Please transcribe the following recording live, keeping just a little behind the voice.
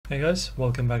Hey guys,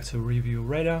 welcome back to Review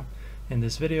Radar. In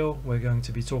this video we're going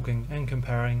to be talking and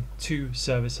comparing two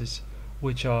services,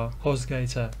 which are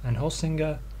Hostgator and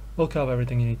Hostgator. We'll cover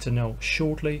everything you need to know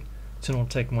shortly to not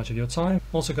take much of your time.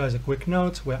 Also guys, a quick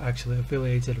note, we're actually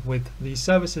affiliated with these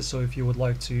services, so if you would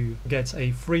like to get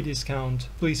a free discount,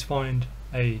 please find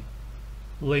a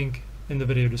link in the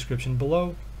video description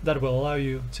below that will allow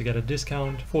you to get a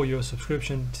discount for your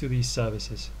subscription to these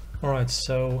services. Alright,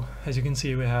 so as you can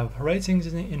see we have ratings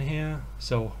in here.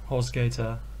 So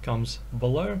Hostgator comes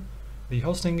below the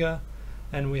Hostgator,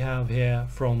 and we have here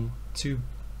from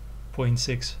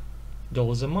 $2.6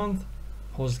 a month.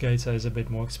 Hostgator is a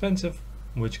bit more expensive,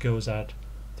 which goes at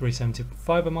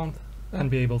 $3.75 a month,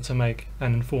 and be able to make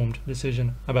an informed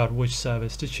decision about which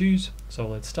service to choose. So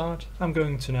let's start. I'm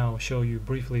going to now show you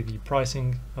briefly the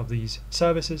pricing of these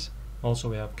services. Also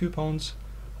we have coupons.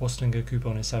 Hostgator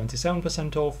coupon is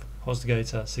 77% off,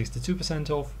 Hostgator 62%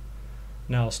 off.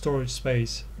 Now storage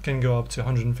space can go up to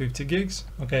 150 gigs.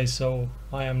 Okay, so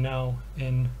I am now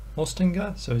in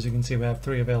Hostgator. So as you can see we have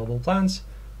 3 available plans,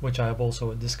 which I have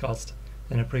also discussed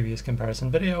in a previous comparison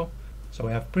video. So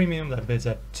we have premium that bids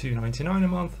at $2.99 a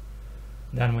month.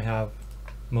 Then we have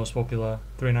most popular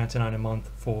 $3.99 a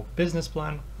month for business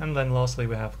plan. And then lastly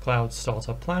we have cloud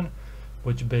startup plan,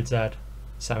 which bids at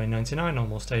 $7.99,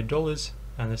 almost $8.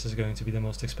 And this is going to be the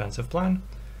most expensive plan.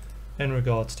 In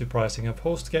regards to pricing of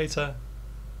Hostgator,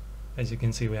 as you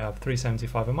can see we have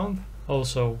 $3.75 a month.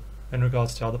 Also in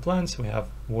regards to other plans, we have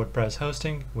WordPress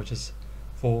hosting, which is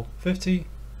 $4.50,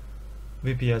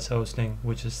 VPS hosting,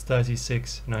 which is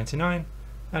 $36.99,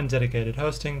 and dedicated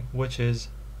hosting, which is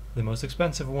the most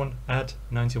expensive one at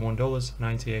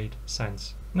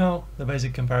 $91.98. Now the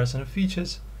basic comparison of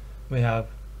features, we have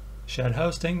shared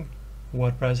hosting,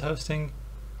 WordPress hosting,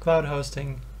 cloud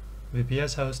hosting,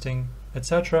 VPS hosting,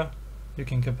 etc. You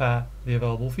can compare the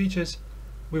available features.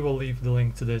 We will leave the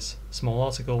link to this small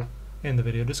article in the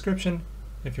video description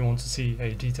if you want to see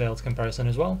a detailed comparison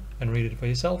as well and read it for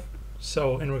yourself.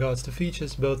 So in regards to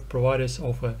features, both providers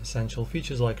offer essential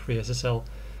features like free SSL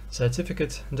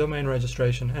certificate, domain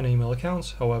registration and email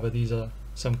accounts. However, these are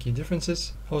some key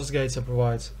differences. Hostgator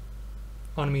provides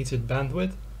unlimited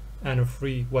bandwidth and a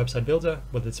free website builder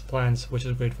with its plans, which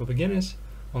is great for beginners.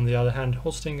 On the other hand,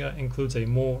 Hostgator includes a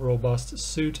more robust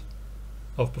suite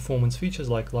of performance features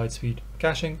like light speed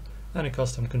caching and a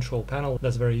custom control panel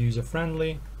that's very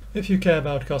user-friendly. If you care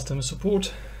about customer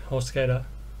support, Hostgator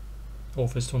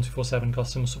offers 24/7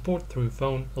 customer support through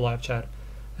phone, live chat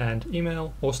and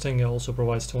email. Hostgator also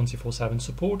provides 24/7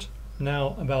 support.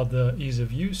 Now about the ease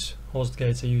of use,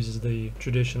 Hostgator uses the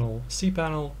traditional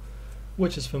cPanel,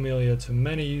 which is familiar to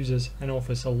many users and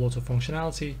offers a lot of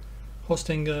functionality.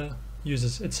 Hostgator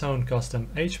uses its own custom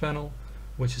H-panel,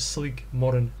 which is sleek,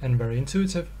 modern and very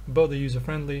intuitive. Both are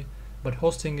user-friendly, but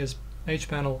Hostgator's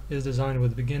H-panel is designed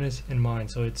with beginners in mind,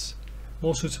 so it's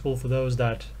more suitable for those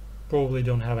that probably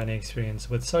don't have any experience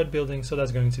with site building, so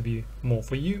that's going to be more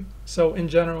for you. So in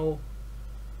general,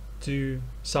 to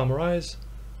summarize,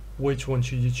 which one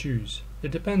should you choose? It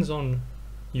depends on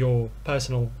your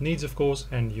personal needs, of course,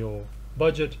 and your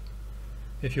budget.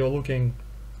 If you're looking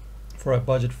for a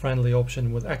budget-friendly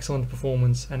option with excellent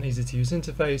performance and easy-to-use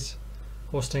interface,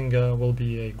 Hostgator will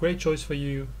be a great choice for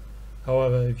you.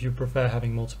 However, if you prefer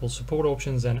having multiple support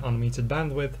options and unlimited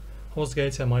bandwidth,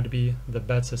 Hostgator might be the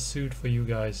better suit for you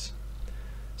guys.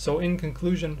 So in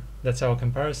conclusion, that's our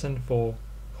comparison for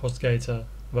Hostgator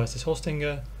versus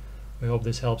Hostgator. We hope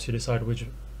this helps you decide which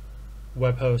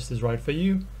web host is right for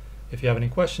you. If you have any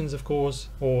questions, of course,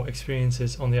 or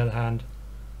experiences on the other hand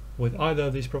with either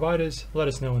of these providers, let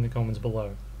us know in the comments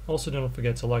below. Also, don't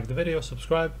forget to like the video,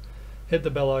 subscribe, hit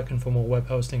the bell icon for more web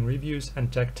hosting reviews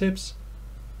and tech tips.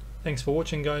 Thanks for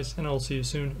watching guys, and I'll see you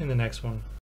soon in the next one.